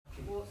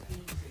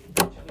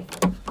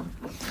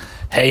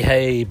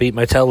Hey, Beat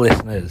Motel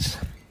listeners.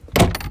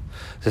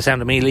 It's the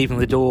sound of me leaving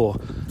the door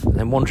and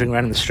then wandering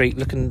around the street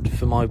looking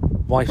for my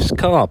wife's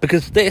car,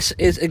 because this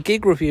is a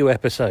gig review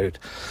episode.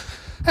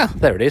 Oh,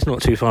 there it is,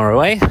 not too far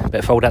away.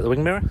 Better fold out the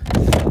wing mirror.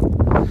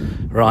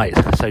 Right,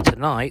 so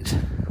tonight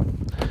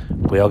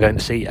we are going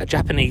to see a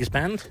Japanese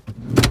band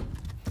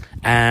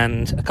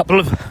and a couple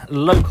of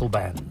local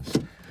bands.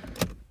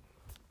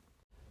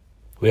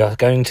 We are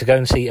going to go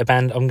and see a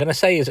band, I'm going to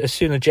say is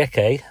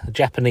Asunojokei, a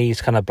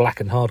Japanese kind of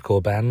black and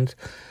hardcore band.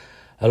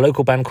 A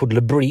local band called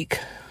Lebrique,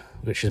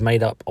 which is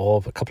made up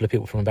of a couple of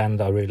people from a band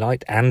I really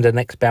liked, and an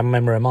ex-band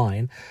member of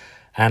mine,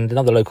 and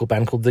another local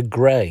band called The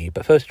Grey.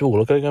 But first of all,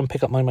 I'm going to go and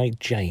pick up my mate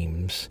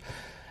James.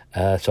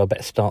 So I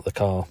better start the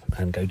car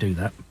and go do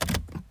that.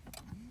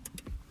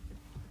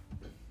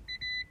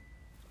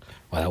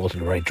 Well, that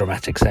wasn't a very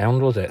dramatic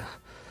sound, was it?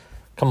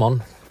 Come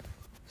on,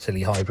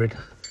 silly hybrid.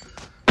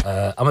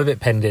 I'm a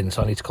bit penned in,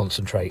 so I need to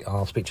concentrate.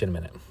 I'll speak to you in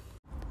a minute.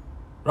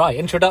 Right,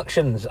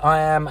 introductions. I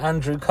am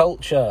Andrew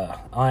Culture.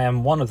 I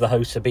am one of the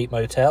hosts of Beat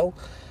Motel,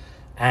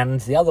 and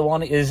the other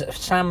one is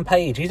Sam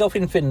Page. He's off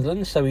in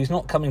Finland, so he's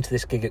not coming to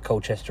this gig at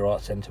Colchester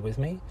Arts Centre with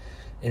me.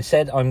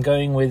 Instead, I'm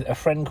going with a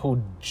friend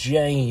called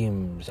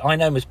James. I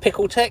know him as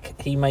Pickle Tech.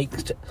 He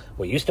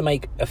used to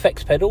make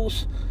effects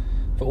pedals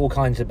for all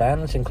kinds of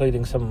bands,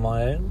 including some of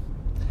my own.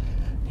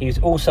 He's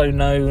also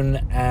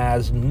known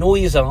as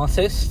noise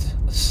artist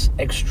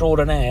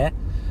extraordinaire,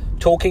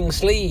 Talking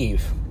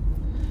Sleeve.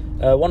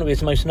 One of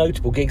his most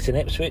notable gigs in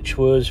Ipswich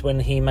was when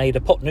he made a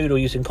pot noodle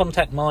using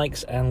contact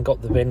mics and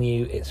got the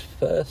venue its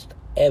first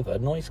ever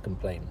noise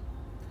complaint.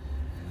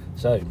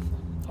 So,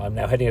 I'm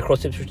now heading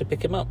across Ipswich to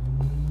pick him up.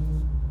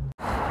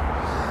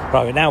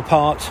 Right, we're now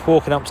parked,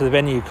 walking up to the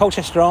venue.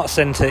 Colchester Arts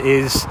Centre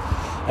is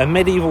a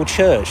medieval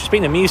church. It's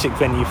been a music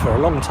venue for a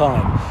long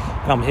time.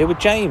 And I'm here with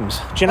James.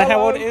 Do you know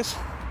how old it is?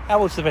 How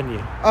old's the venue?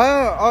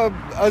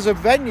 As a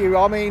venue,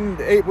 I mean,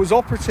 it was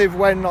operative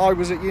when I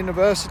was at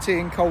university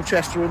in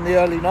Colchester in the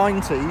early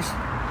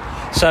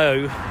 90s.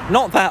 So,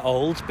 not that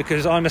old,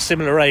 because I'm a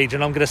similar age,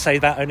 and I'm going to say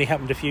that only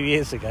happened a few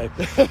years ago.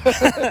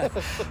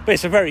 But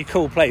it's a very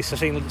cool place. I've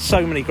seen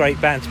so many great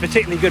bands,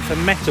 particularly good for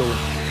metal,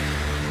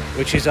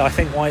 which is, I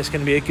think, why it's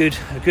going to be a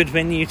good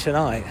venue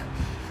tonight.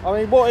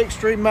 I mean, what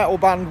extreme metal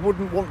band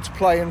wouldn't want to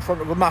play in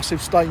front of a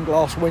massive stained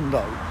glass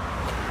window?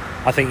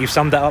 I think you've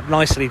summed that up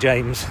nicely,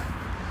 James.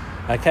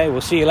 Okay, we'll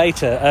see you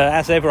later.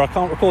 As ever, I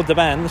can't record the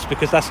bands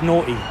because that's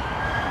naughty.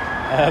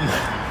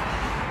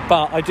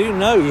 But I do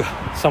know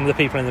some of the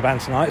people in the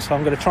band tonight, so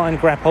I'm going to try and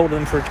grab hold of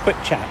them for a quick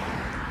chat.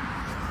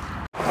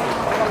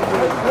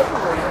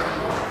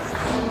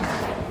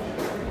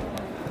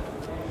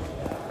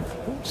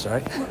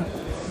 Sorry.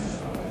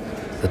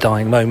 The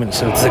dying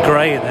moments of The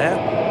Grey there.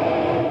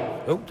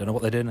 Oh, don't know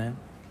what they're doing now.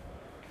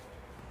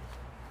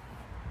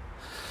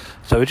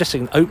 So we're just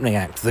seeing an opening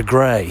act, The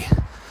Grey.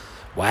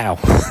 Wow.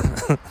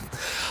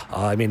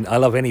 I mean, I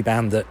love any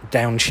band that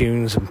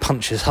down-tunes and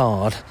punches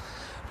hard,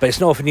 but it's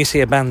not often you see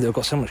a band that have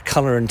got so much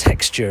colour and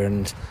texture,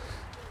 and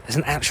there's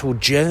an actual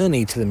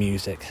journey to the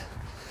music.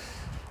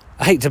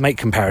 I hate to make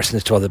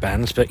comparisons to other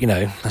bands, but, you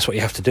know, that's what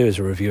you have to do as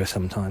a reviewer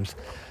sometimes.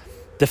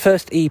 The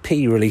first EP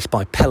released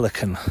by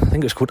Pelican, I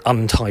think it was called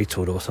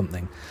Untitled or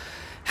something,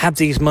 had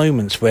these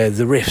moments where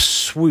the riffs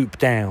swoop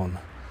down,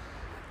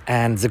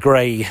 and The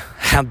Grey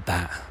had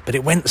that, but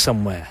it went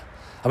somewhere.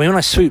 I mean, when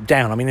I swooped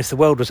down, I mean, if the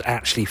world was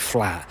actually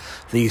flat,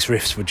 these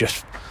riffs would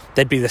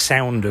there'd be the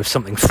sound of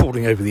something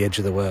falling over the edge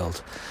of the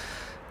world.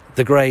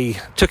 The Grey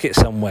took it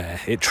somewhere.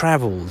 It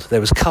travelled.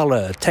 There was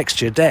colour,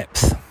 texture,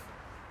 depth.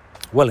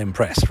 Well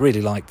impressed.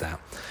 Really liked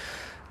that.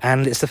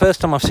 And it's the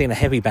first time I've seen a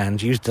heavy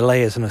band use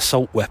delay as an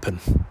assault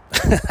weapon.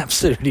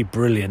 Absolutely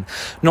brilliant.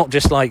 Not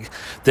just like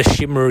the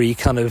shimmery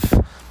kind of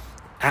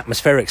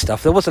atmospheric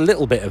stuff. There was a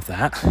little bit of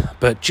that,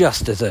 but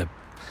just as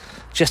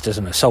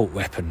an assault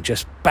weapon,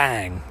 just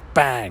bang,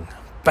 bang,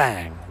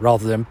 bang,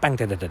 rather than bang,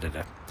 da da da da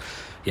da.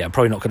 Yeah, I'm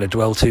probably not going to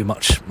dwell too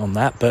much on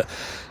that, but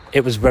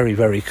it was very,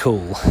 very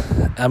cool.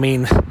 I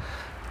mean,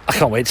 I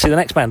can't wait to see the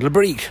next band,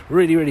 Lebrique.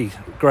 Really, really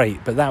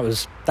great, but that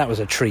was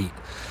a treat.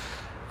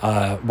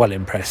 Well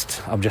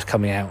impressed. I'm just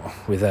coming out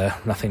with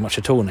nothing much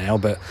at all now,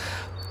 but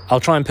I'll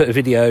try and put a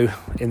video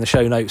in the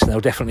show notes, and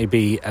there'll definitely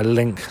be a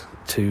link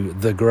to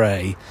The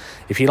Grey.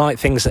 If you like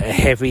things that are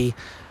heavy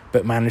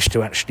but manage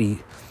to actually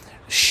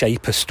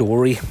shape a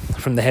story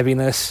from the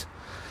heaviness,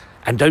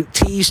 and don't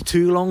tease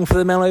too long for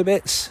the mellow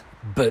bits,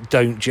 but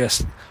don't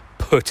just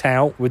put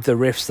out with the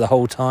riffs the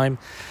whole time,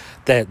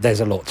 there's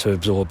a lot to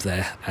absorb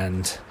there,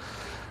 and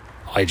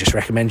I just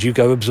recommend you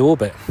go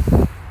absorb it.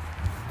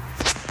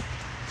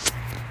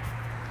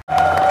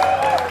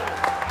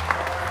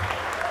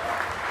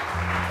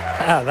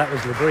 That was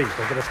Lebrique.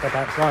 I've got to step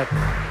outside.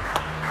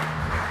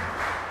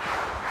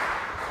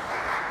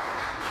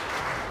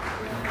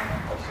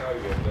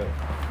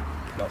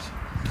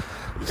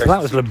 So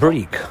that was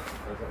Lebrique,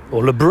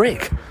 or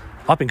Lebrique.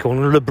 I've been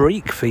calling them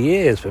Lebrique for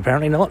years, but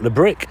apparently not.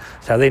 Lebrique.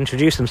 That's how they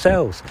introduce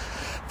themselves.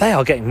 They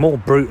are getting more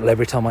brutal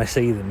every time I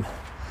see them.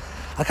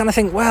 I kind of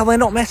think, well, they're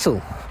not metal.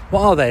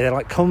 What are they? They're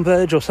like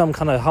Converge or some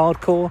kind of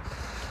hardcore.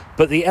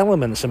 but the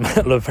elements of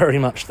metal are very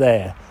much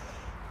there.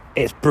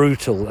 It's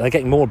brutal. They're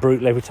getting more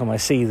brutal every time I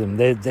see them.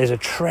 There's a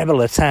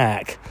treble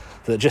attack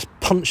that just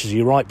punches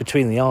you right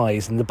between the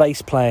eyes, and the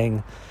bass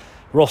playing,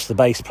 Ross the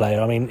bass player,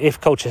 I mean, if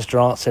Colchester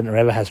Arts Centre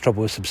ever has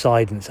trouble with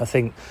subsidence, I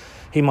think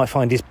he might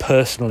find he's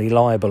personally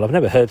liable. I've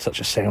never heard such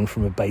a sound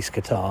from a bass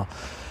guitar,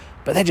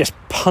 but they're just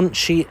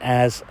punchy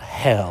as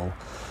hell.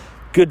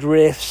 Good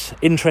riffs,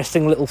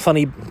 interesting little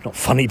not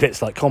funny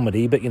bits like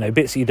comedy, but,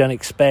 bits that you don't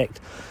expect.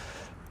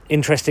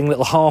 Interesting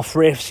little half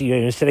riffs,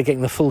 instead of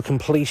getting the full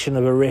completion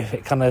of a riff,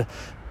 it kind of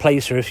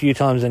plays through a few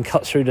times and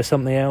cuts through to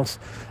something else.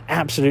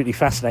 Absolutely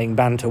fascinating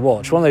band to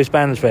watch. One of those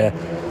bands where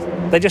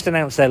they just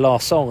announced their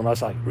last song and I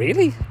was like,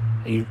 really?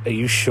 Are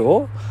you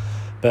sure?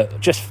 But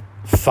just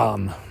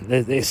fun.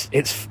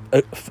 It's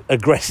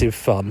aggressive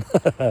fun.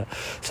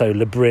 So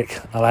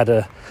Lebrique, I'll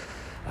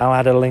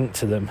add a link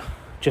to them.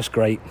 Just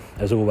great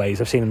as always.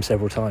 I've seen them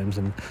several times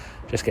and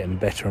just getting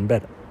better and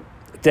better.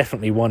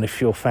 Definitely one if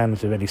you're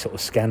fans of any sort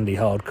of Scandi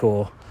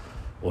hardcore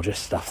or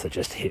just stuff that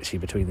just hits you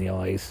between the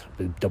eyes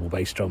with double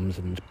bass drums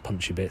and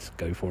punchy bits.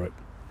 Go for it.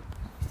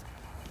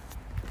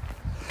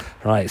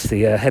 Right, it's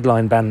the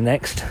headline band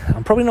next.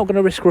 I'm probably not going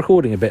to risk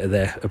recording a bit of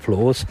their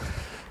applause,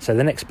 so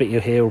the next bit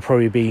you'll hear will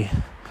probably be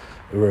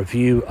a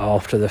review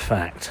after the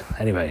fact.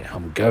 Anyway,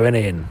 I'm going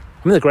in.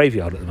 I'm in the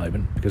graveyard at the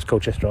moment because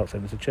Colchester Arts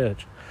Centre is a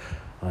church.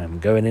 I'm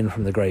going in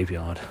from the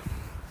graveyard.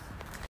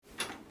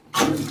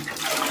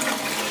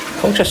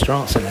 Colchester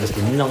Arts Centre has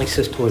the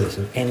nicest toilets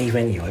of any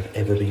venue I've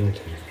ever been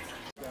to.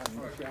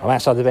 I'm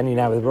outside the venue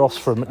now with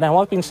Ross Now,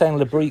 I've been saying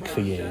Lebrique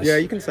for years. Yeah,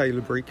 you can say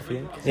Lebrique if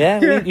you like.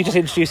 Yeah? You just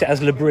introduce it as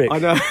Lebrique. I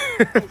know.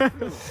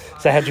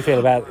 So how do you feel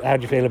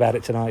about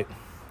it tonight?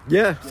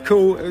 Yeah, it's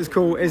cool. It was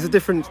cool. It's a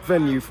different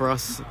venue for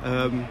us,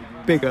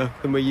 bigger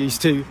than we're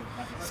used to.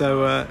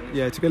 So,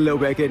 it took a little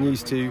bit of getting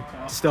used to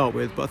start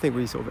with, but I think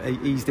we sort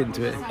of eased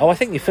into it. Oh, I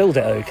think you filled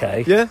it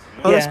okay. Yeah?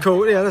 Oh, yeah. That's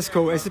cool. Yeah, that's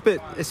cool. It's a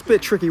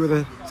bit tricky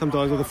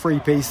sometimes with a free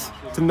piece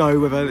to know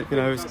whether,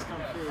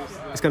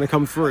 it's going to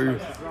come through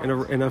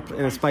in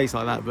a space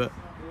like that, but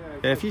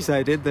yeah, if you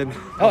say it did, then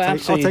I'll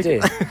take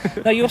did.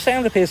 it. No, your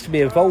sound appears to be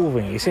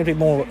evolving. You seem to be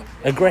more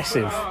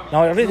aggressive.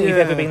 Now, I don't think you've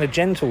ever been a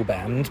gentle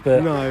band,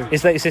 but no.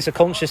 Is this a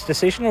conscious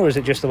decision, or is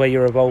it just the way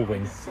you're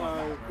evolving?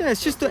 Yeah,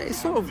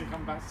 it's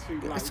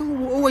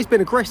always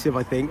been aggressive,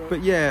 I think,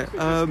 but yeah,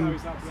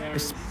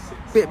 it's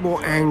a bit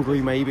more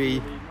angry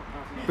maybe.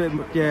 But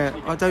yeah,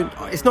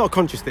 it's not a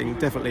conscious thing,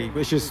 definitely.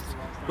 It's just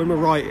when we're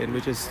writing, we're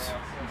just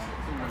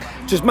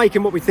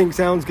making what we think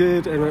sounds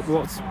good and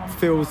what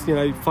feels,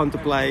 fun to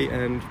play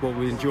and what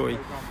we enjoy.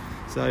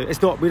 So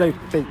it's not, we don't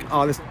think,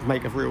 let's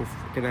make a real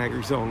fucking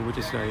angry song. We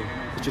just it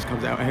just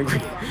comes out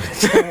angry.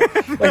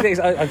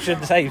 I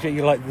shouldn't say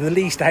you're like the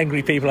least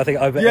angry people I think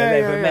I've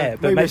ever met,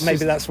 but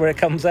maybe that's where it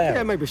comes out.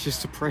 Yeah, maybe it's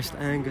just suppressed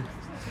anger.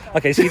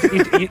 Okay, so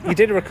you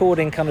did a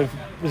recording kind of,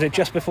 was it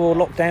just before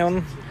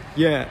lockdown?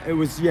 Yeah, it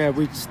was,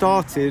 we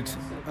started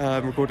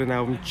recording an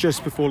album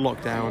just before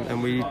lockdown,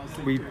 and we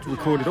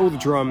recorded all the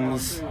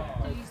drums,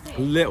 a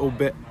little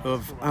bit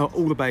of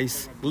all the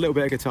bass, a little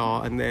bit of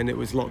guitar, and then it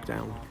was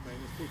lockdown.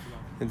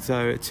 And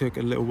so it took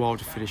a little while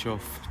to finish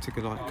off. It took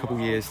a couple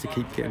of years to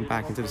keep getting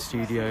back into the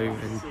studio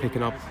and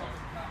picking up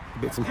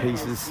bits and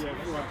pieces.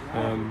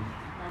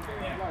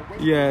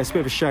 It's a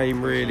bit of a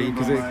shame really,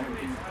 because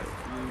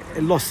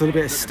it lost a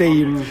little bit of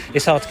steam.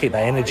 It's hard to keep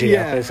that energy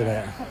up, isn't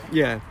it?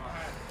 Yeah,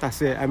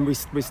 that's it. And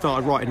we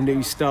started writing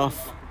new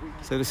stuff.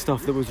 So the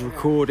stuff that was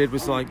recorded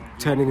was like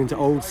turning into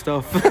old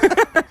stuff.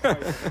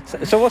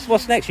 So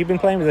what's next? You've been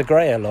playing with the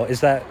Grey a lot.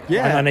 Is that?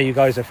 Yeah. I know you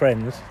guys are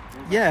friends.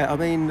 Yeah, I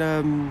mean,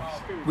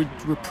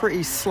 we're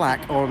pretty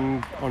slack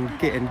on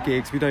getting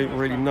gigs. We don't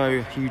really know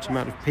a huge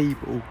amount of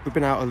people. We've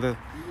been out of the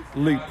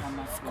loop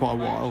for quite a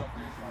while,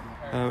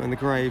 and the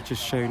Grey have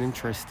just shown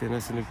interest in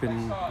us and have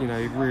been,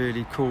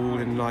 really cool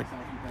and like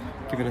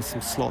giving us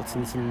some slots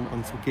and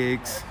on some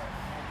gigs.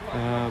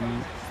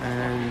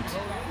 And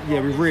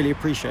yeah, we really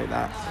appreciate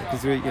that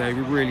because we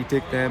really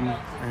dig them,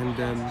 and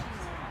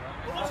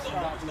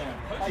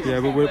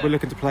we're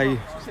looking to play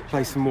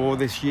some more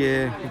this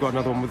year. We've got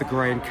another one with the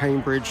Grey in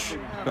Cambridge,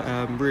 but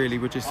really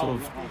we're just sort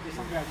of,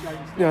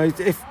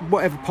 if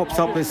whatever pops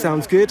up that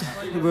sounds good,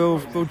 we'll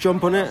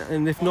jump on it,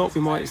 and if not,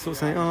 we might sort of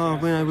say,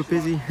 we're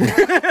busy.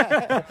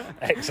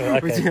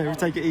 Excellent. Okay. We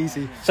take it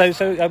easy. So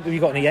have you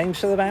got any aims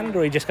for the band, or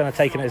are you just kind of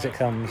taking it as it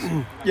comes?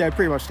 Yeah,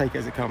 pretty much take it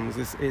as it comes.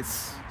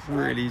 It's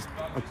really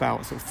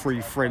about sort of three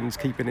friends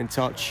keeping in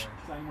touch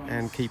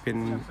and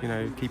keeping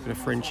a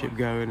friendship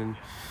going,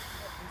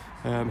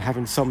 and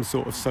having some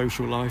sort of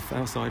social life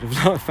outside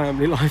of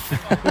family life.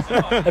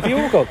 Have you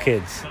all got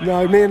kids?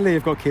 No, me and Lee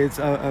have got kids.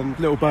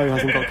 Little Bo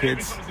hasn't got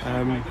kids.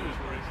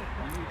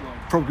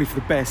 Probably for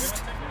the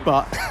best,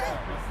 but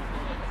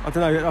I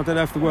don't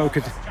know if the world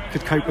could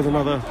cope with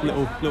another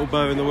little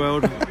Bo in the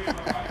world.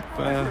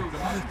 But,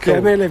 cool. Yeah,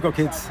 me and Lee have got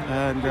kids,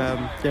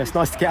 and it's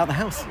nice to get out of the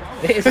house.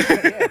 It is,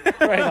 yeah,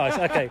 very nice.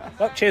 Okay,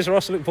 well, cheers,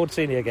 Ross. Looking forward to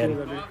seeing you again.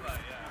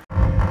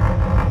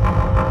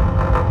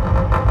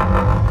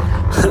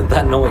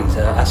 that noise,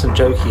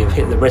 Asunojokei have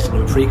hit the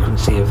resonant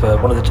frequency of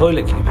one of the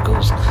toilet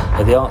cubicles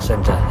at the art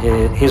centre.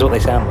 Here's what they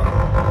sound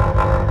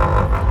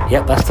like.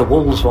 Yep, that's the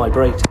walls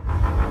vibrating.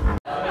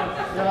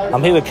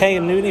 I'm here with Kay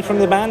and Nooney from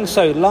the band.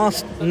 So,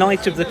 last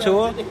night of the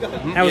tour,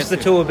 how's the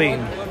tour been?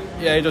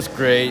 Yeah, it was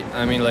great.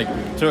 I mean, like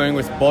touring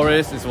with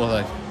Boris, it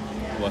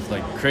was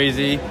like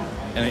crazy,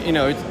 and you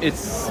know,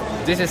 this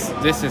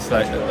is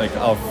like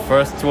our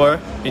first tour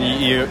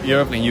in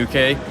Europe and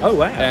UK. Oh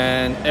wow!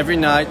 And every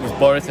night with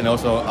Boris, and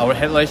also our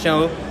headline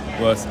show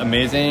was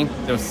amazing.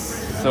 There was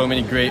so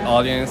many great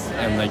audience,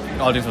 and like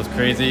audience was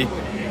crazy,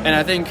 and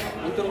I think,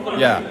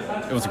 yeah.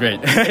 It was great.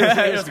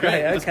 It was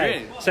great.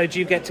 Okay. So do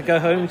you get to go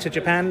home to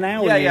Japan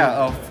now?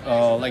 Yeah.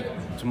 Like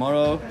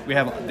tomorrow we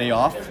have a day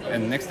off,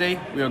 and next day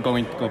we are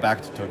going to go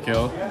back to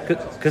Tokyo.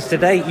 Because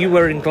today you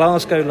were in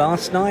Glasgow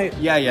last night.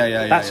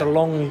 Yeah. That's a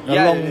long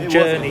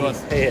journey. It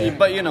was. Here.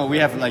 But you know, we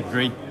have like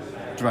great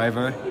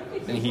driver,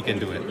 and he can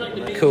do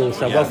it. Cool.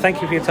 So well,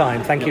 thank you for your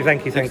time. Thank you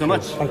so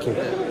much. Thank you.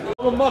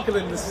 I'm a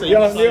muggle in the scene.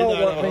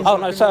 Oh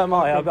no, so am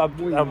I.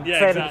 I'm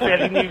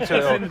fairly new to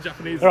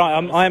it. All right,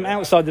 I'm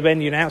outside the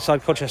venue,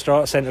 outside Colchester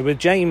Art Centre, with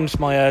James,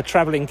 my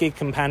travelling gig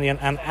companion,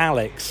 and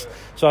Alex.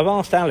 So I've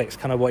asked Alex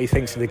kind of what he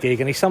thinks of the gig,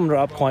 and he summed it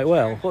up quite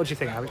well. What do you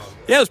think, Alex?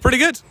 Yeah, it was pretty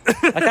good.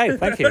 Okay,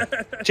 thank you.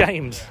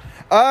 James?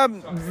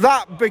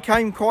 That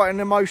became quite an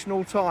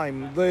emotional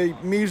time. The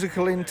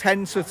musical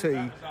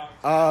intensity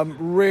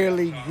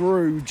really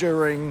grew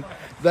during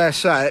their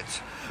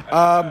set.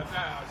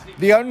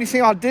 The only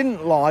thing I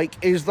didn't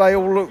like is they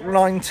all look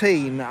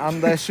 19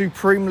 and they're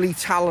supremely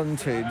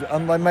talented,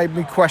 and they made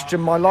me question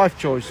my life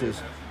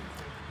choices.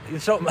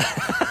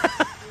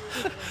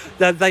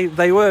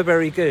 They were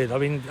very good. I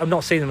mean, I've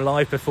not seen them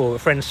live before. A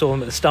friend saw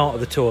them at the start of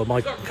the tour,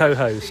 my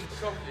co-host.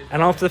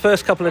 And after the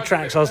first couple of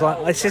tracks, I was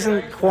like, this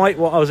isn't quite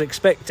what I was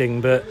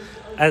expecting. But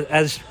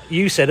as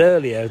you said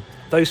earlier,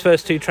 those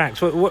first two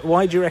tracks,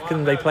 why do you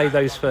reckon they played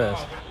those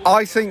first?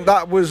 I think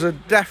that was a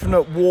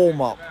definite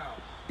warm-up.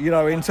 You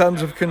know, in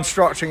terms of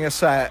constructing a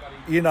set,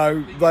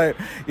 that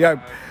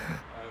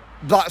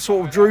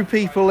sort of drew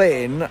people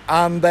in,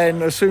 and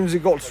then as soon as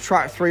it got to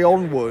track 3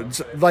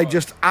 onwards, they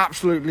just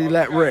absolutely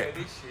let rip.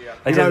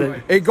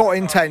 It got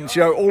intense.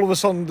 All of a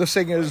sudden the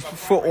singer's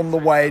foot on the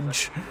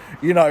wedge,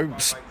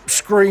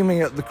 screaming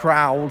at the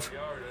crowd.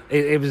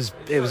 It was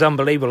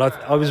unbelievable.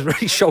 I was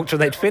really shocked when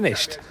they'd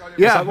finished.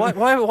 Yeah. Like,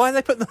 why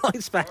they put the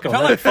lights back on? It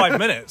felt like 5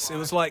 minutes. It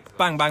was like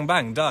bang, bang,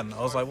 bang, done. I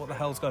was like, what the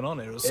hell's going on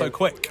here? It was so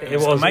quick. It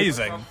was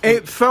amazing.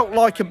 It felt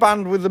like a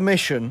band with a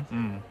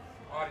mission.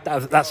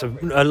 That's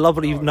a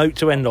lovely note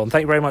to end on.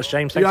 Thank you very much,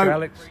 James. Thanks,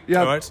 Alex. Yeah.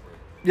 All right.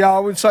 Yeah, I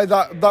would say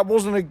that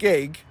wasn't a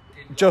gig,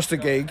 just a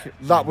gig.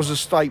 That was a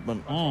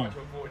statement.